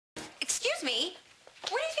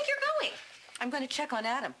I'm going to check on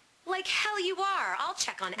Adam. Like hell you are. I'll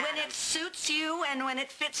check on Adam. When it suits you and when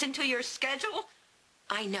it fits into your schedule?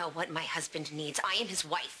 I know what my husband needs. I am his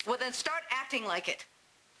wife. Well, then start acting like it.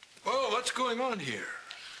 Whoa, what's going on here?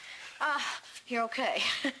 You're okay.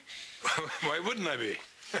 Why wouldn't I be?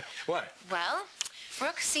 Why? Well,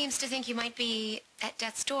 Brooke seems to think you might be at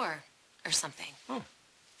death's door or something. Oh.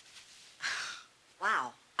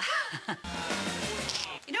 Wow.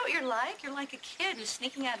 You know what you're like? You're like a kid who's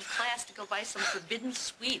sneaking out of class to go buy some forbidden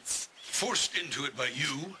sweets. Forced into it by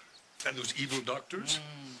you and those evil doctors?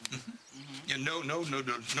 Yeah,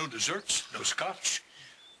 no desserts, no scotch.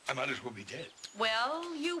 I might as well be dead.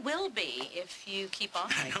 Well, you will be if you keep on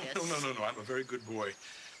like this. No. I'm a very good boy.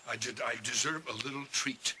 I deserve a little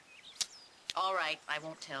treat. All right, I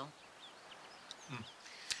won't tell.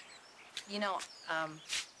 You know,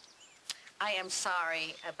 I am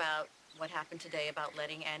sorry about what happened today, about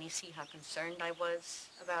letting Annie see how concerned I was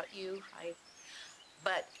about you.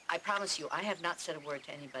 But I promise you, I have not said a word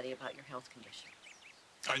to anybody about your health condition.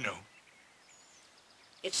 I know.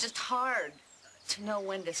 It's just hard to know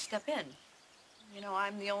when to step in. You know,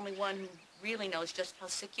 I'm the only one who really knows just how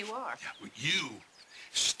sick you are. Yeah, well, you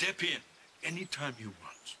step in anytime you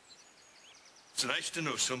want. It's nice to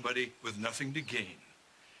know somebody with nothing to gain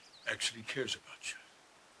actually cares about you.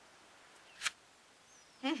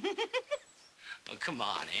 Oh, come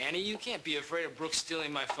on, Annie. You can't be afraid of Brooke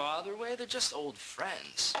stealing my father away. They're just old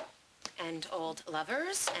friends. And old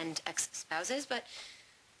lovers and ex-spouses, but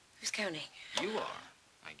who's counting? You are,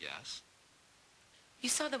 I guess. You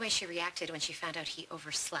saw the way she reacted when she found out he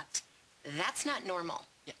overslept. That's not normal.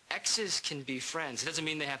 Yeah, exes can be friends. It doesn't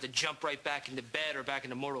mean they have to jump right back into bed or back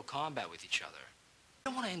into mortal combat with each other.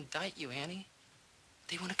 They don't want to indict you, Annie.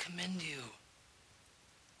 They want to commend you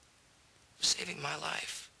for saving my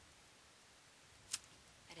life.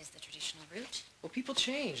 That is the traditional route. Well, people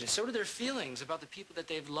change, and so do their feelings about the people that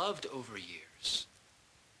they've loved over years.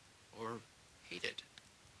 Or hated.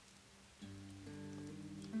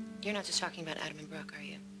 You're not just talking about Adam and Brooke, are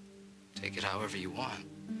you? Take it however you want.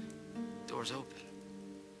 Door's open.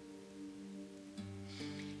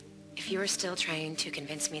 If you are still trying to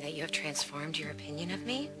convince me that you have transformed your opinion of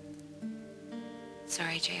me,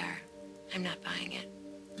 sorry, JR. I'm not buying it.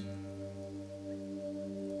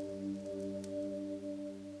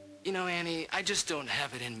 You know, Annie, I just don't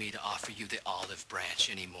have it in me to offer you the olive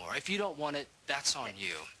branch anymore. If you don't want it, that's on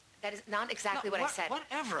you. That is not exactly what I said.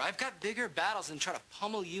 Whatever. I've got bigger battles than trying to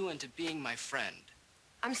pummel you into being my friend.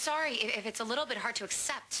 I'm sorry if it's a little bit hard to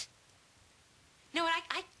accept. You know what?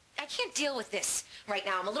 I can't deal with this right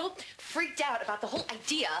now. I'm a little freaked out about the whole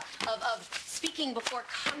idea of speaking before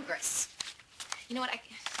Congress. You know what?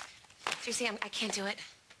 Seriously, I can't do it.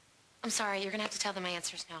 I'm sorry. You're going to have to tell them my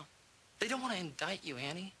answer's no. They don't want to indict you,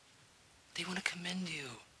 Annie. They want to commend you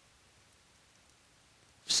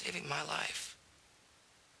for saving my life.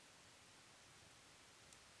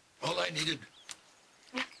 All I needed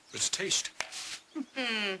was taste.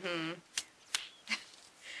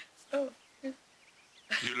 Oh.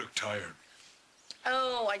 You look tired.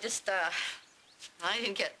 Oh, I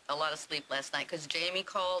didn't get a lot of sleep last night because Jamie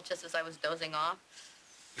called just as I was dozing off.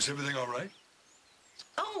 Is everything all right?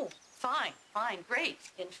 Oh, fine, great.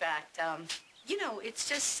 In fact, you know, it's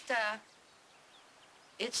just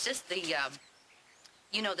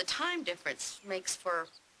the time difference makes for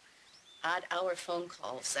odd-hour phone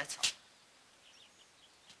calls, that's all.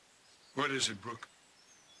 What is it, Brooke?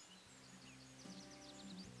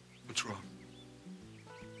 What's wrong?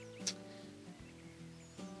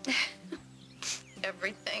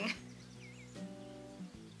 Everything.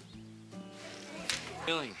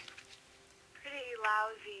 Feeling? Pretty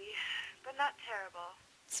lousy, but not terrible.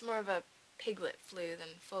 It's more of a piglet flu than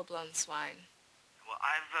full-blown swine. Well,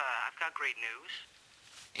 I've got great news.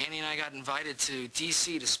 Annie and I got invited to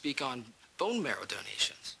D.C. to speak on bone marrow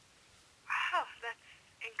donations. Wow, that's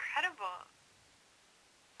incredible.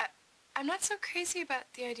 I'm not so crazy about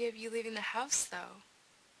the idea of you leaving the house, though.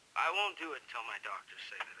 I won't do it until my doctors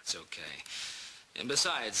say that It's okay. And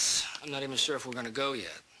besides, I'm not even sure if we're going to go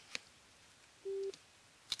yet.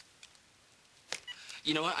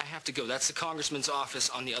 You know what? I have to go. That's the congressman's office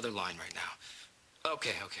on the other line right now.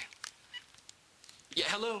 Okay. Yeah,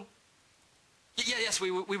 hello? Yes,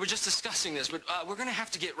 we were just discussing this, but we're going to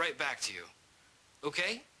have to get right back to you.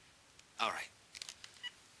 Okay? All right.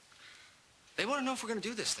 They want to know if we're going to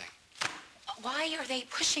do this thing. Why are they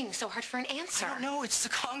pushing so hard for an answer? I don't know. It's the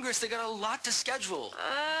Congress. They got a lot to schedule.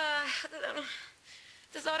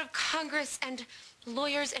 The thought of Congress and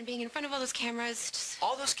lawyers and being in front of all those cameras.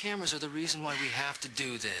 All those cameras are the reason why we have to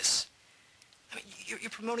do this. I mean, you're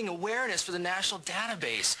promoting awareness for the national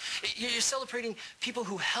database. You're celebrating people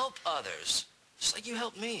who help others. Just like you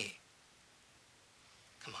helped me.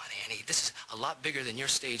 Come on, Annie. This is a lot bigger than your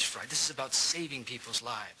stage fright. This is about saving people's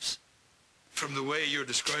lives. From the way you're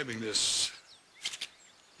describing this,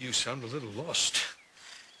 you sound a little lost.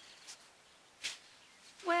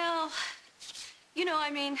 Well, you know,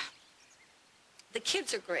 I mean, the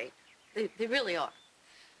kids are great. They really are.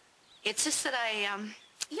 It's just that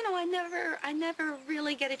you know, I never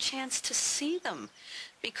really get a chance to see them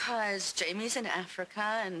because Jamie's in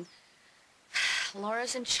Africa and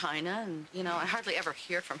Laura's in China and, you know, I hardly ever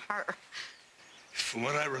hear from her. From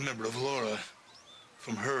what I remember of Laura,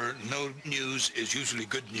 from her, no news is usually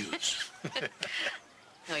good news.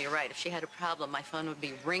 No, you're right. If she had a problem, my phone would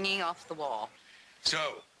be ringing off the wall.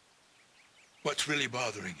 So, what's really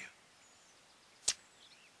bothering you?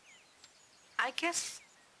 I guess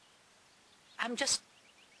I'm just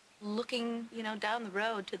looking, you know, down the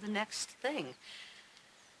road to the next thing.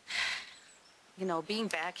 You know, being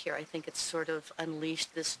back here, I think it's sort of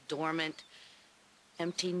unleashed this dormant,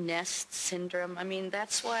 empty nest syndrome. I mean,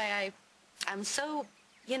 that's why I'm so,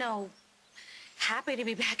 you know, happy to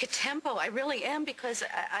be back at Tempo. I really am, because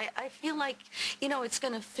I feel like, you know, it's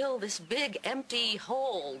going to fill this big, empty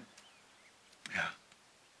hole. Yeah.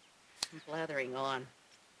 I'm blathering on.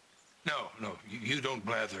 No, you don't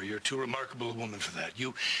blather. You're too remarkable a woman for that.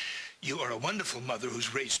 You are a wonderful mother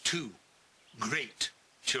who's raised two great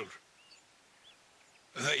children.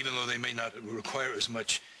 Even though they may not require as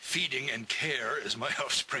much feeding and care as my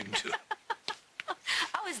offspring do.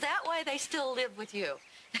 Oh, is that why they still live with you?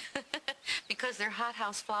 Because they're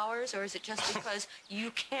hothouse flowers, or is it just because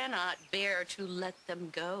you cannot bear to let them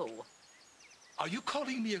go? Are you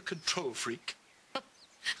calling me a control freak?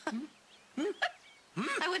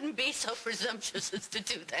 I wouldn't be so presumptuous as to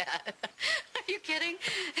do that. Are you kidding?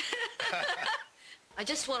 I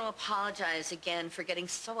just want to apologize again for getting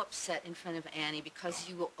so upset in front of Annie because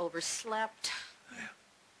you overslept.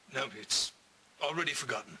 Yeah. No, it's already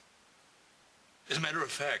forgotten. As a matter of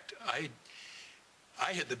fact, I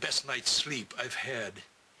had the best night's sleep I've had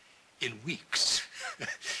in weeks.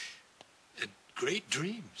 And great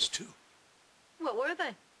dreams, too. What were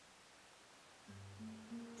they?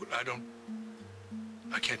 Well,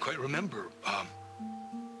 I can't quite remember. I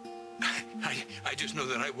just know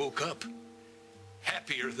that I woke up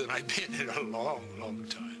happier than I've been in a long, long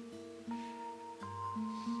time.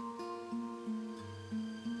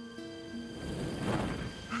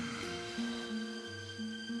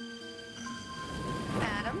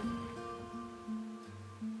 Adam?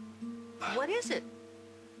 What is it?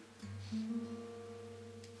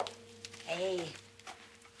 Hey,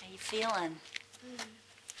 how you feeling?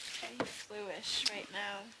 Kind of fluish right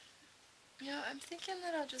now. You know, I'm thinking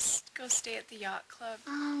that I'll just go stay at the yacht club.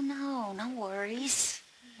 Oh, no worries.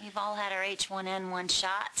 We've all had our H1N1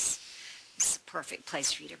 shots. It's the perfect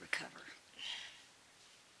place for you to recover.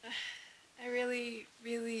 I really,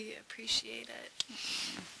 really appreciate it.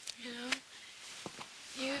 You know,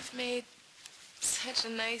 you've made such a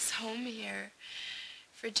nice home here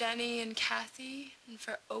for Jenny and Kathy and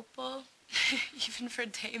for Opal, even for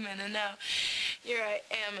Damon, and now here I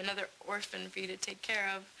am, another orphan for you to take care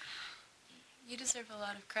of. You deserve a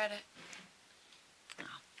lot of credit.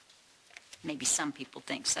 Oh, maybe some people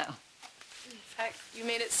think so. In fact, you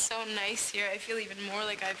made it so nice here, I feel even more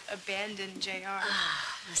like I've abandoned JR.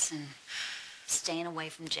 Listen, staying away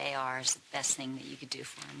from JR is the best thing that you could do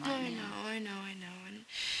for him right now. I know.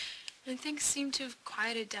 And things seem to have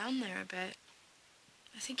quieted down there a bit.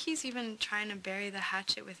 I think he's even trying to bury the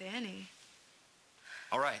hatchet with Annie.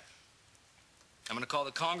 All right. I'm going to call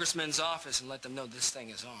the congressman's office and let them know this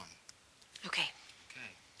thing is on. Okay. Okay.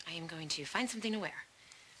 I am going to find something to wear.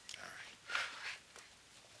 All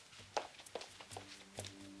right.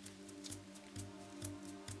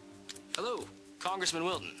 Hello, Congressman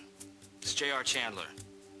Wilton. It's J.R. Chandler.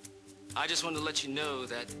 I just wanted to let you know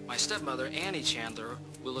that my stepmother, Annie Chandler,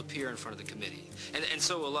 will appear in front of the committee. And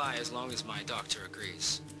so will I, as long as my doctor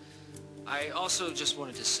agrees. I also just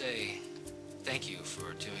wanted to say thank you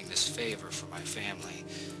for doing this favor for my family.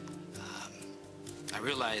 I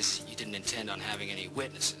realize you didn't intend on having any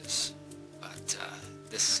witnesses, but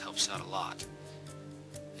this helps out a lot.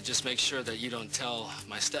 And just make sure that you don't tell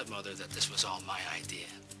my stepmother that this was all my idea.